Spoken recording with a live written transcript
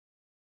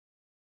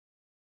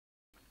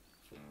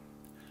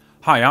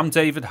Hi, I'm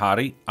David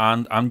Harry,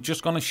 and I'm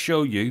just going to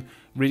show you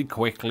really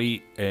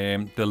quickly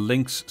the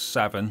Linx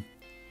 7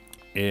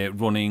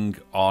 running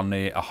on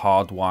a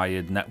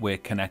hardwired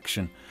network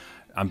connection.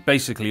 And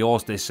basically all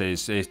this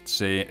is,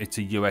 it's a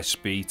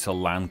USB to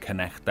LAN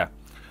connector.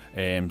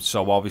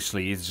 So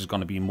obviously this is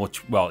going to be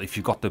much, well, if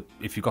you've got the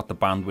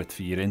bandwidth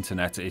for your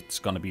internet, it's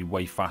going to be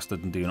way faster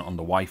than doing it on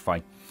the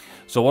Wi-Fi.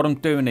 So what I'm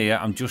doing here,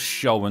 I'm just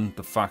showing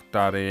the fact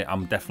that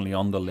I'm definitely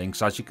on the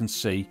Linx. As you can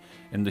see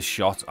in the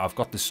shot, I've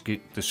got the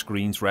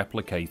screens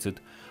replicated,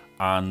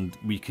 and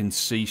we can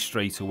see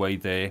straight away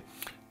there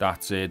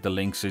that the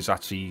Linx is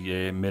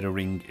actually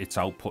mirroring its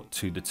output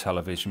to the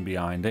television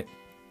behind it.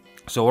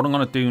 So what I'm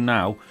going to do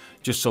now,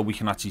 just so we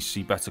can actually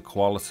see better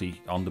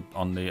quality on the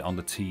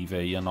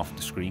TV and off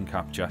the screen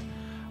capture,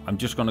 I'm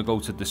just going to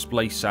go to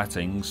display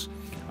settings,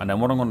 and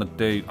then what I'm going to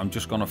do, I'm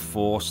just going to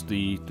force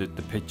the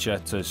picture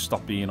to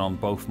stop being on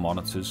both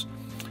monitors,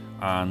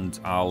 and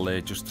I'll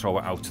just throw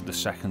it out to the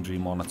secondary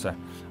monitor,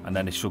 and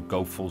then it should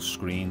go full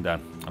screen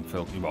then and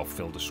fill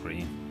the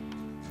screen.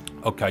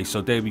 Okay, so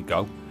there we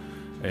go.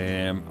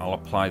 I'll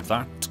apply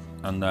that,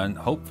 and then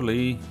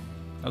hopefully,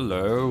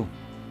 hello.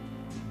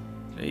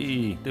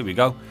 Hey, there we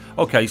go.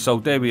 Okay, so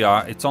there we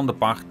are. It's on the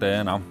back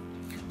there now.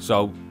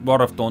 So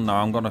what I've done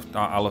now,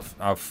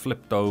 I've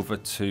flipped over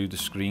to the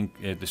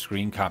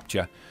screen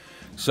capture.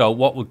 So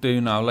what we'll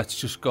do now, let's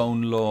just go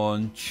and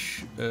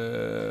launch.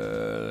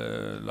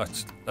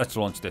 Let's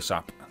launch this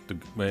app,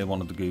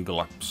 one of the Google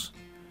apps.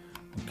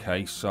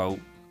 Okay, so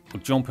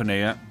we'll jump in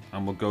here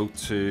and we'll go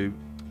to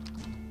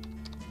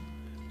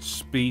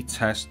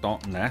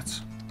speedtest.net.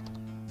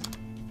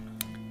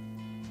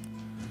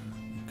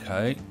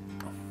 Okay.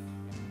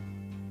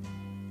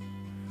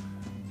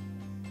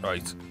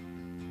 Right,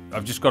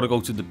 I've just got to go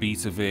to the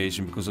beta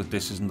version because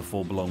this isn't the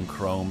full-blown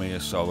Chrome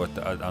here, so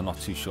I'm not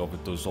too sure if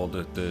it does all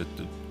the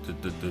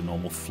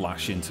normal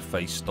Flash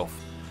interface stuff.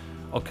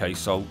 Okay,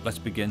 so let's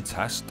begin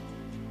test.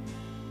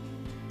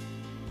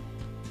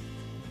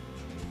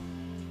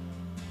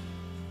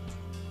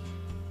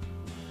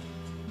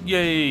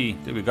 Yay!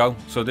 There we go.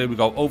 So there we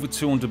go. Over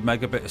 200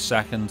 megabit a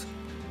second.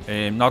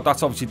 Now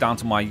that's obviously down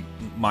to my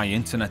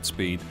internet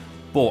speed,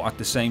 but at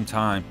the same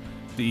time,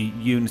 the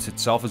unit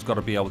itself has got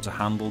to be able to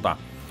handle that.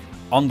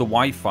 On the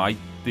Wi-Fi,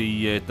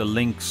 the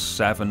Linx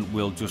 7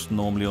 will just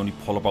normally only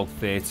pull about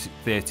 30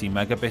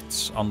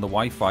 megabits on the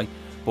Wi-Fi,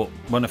 but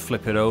when I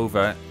flip it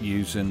over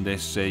using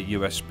this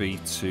USB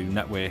to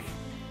network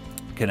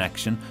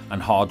connection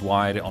and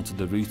hardwire it onto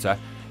the router,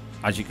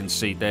 as you can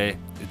see there,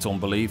 it's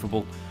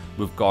unbelievable.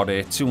 We've got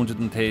a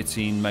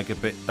 213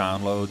 megabit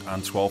download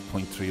and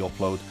 12.3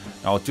 upload.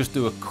 Now I'll just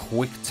do a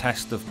quick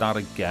test of that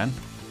again.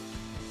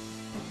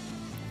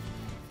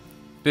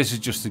 This is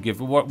just to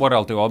give, what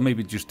I'll do, I'll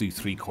maybe just do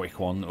 3 quick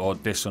ones, or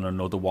this and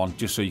another one,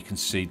 just so you can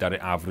see that it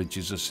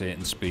averages a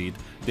certain speed.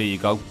 There you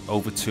go,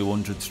 over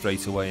 200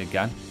 straight away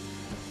again.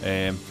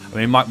 I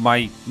mean,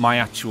 my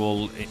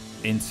actual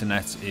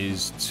internet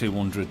is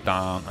 200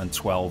 down and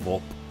 12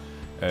 up.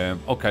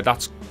 Okay,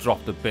 that's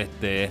dropped a bit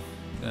there,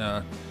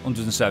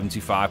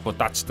 175, but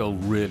that's still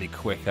really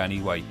quick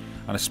anyway.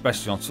 And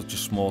especially on such a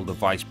small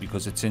device,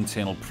 because its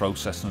internal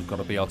processing has got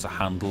to be able to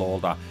handle all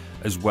that,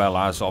 as well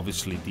as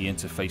obviously the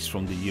interface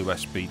from the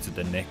USB to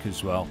the NIC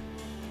as well.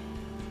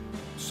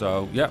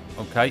 So yeah,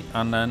 okay,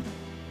 and then,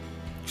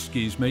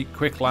 excuse me,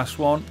 quick last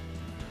one.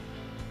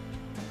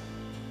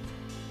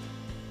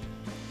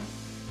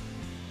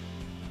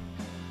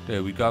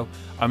 There we go.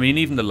 I mean,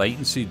 even the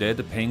latency there,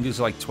 the ping is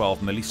like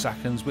 12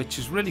 milliseconds, which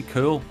is really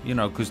cool, you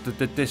know, because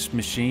this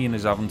machine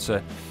is having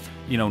to,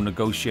 you know,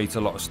 negotiate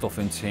a lot of stuff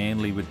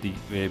internally with the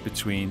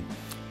between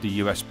the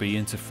USB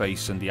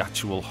interface and the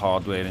actual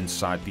hardware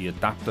inside the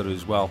adapter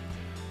as well.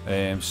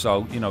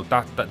 So you know,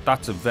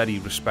 that's a very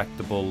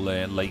respectable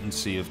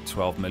latency of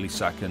 12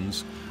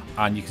 milliseconds,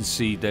 and you can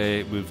see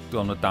there we've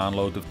done a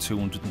download of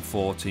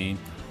 214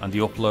 and the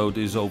upload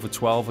is over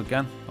 12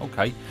 again.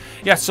 Okay,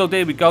 yeah, so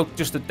there we go,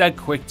 just a dead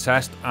quick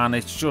test, and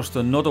it's just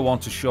another one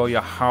to show you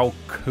how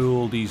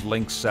cool these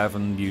Linx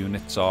 7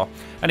 units are.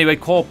 Anyway,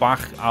 call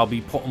back, I'll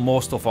be putting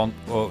more stuff up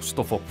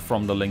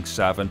from the Linx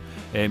 7,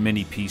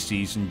 mini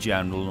PCs in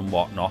general and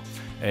whatnot,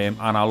 and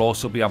I'll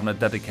also be having a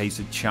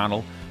dedicated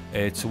channel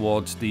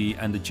towards the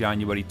end of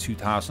January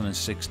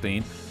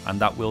 2016, and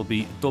that will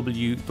be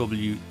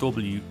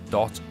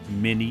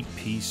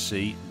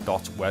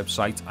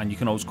www.minipc.website, and you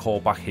can always call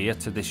back here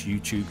to this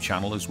YouTube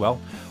channel as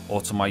well, or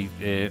to my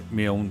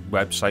own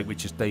website,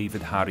 which is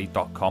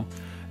davidharry.com.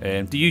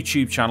 The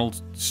YouTube channel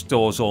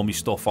stores all my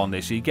stuff on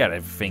there, so you get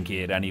everything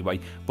here anyway.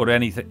 But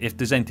if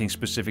there's anything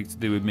specific to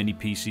do with mini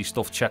PC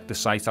stuff, check the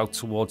site out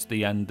towards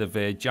the end of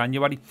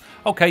January.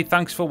 Okay,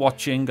 thanks for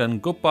watching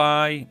and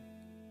goodbye.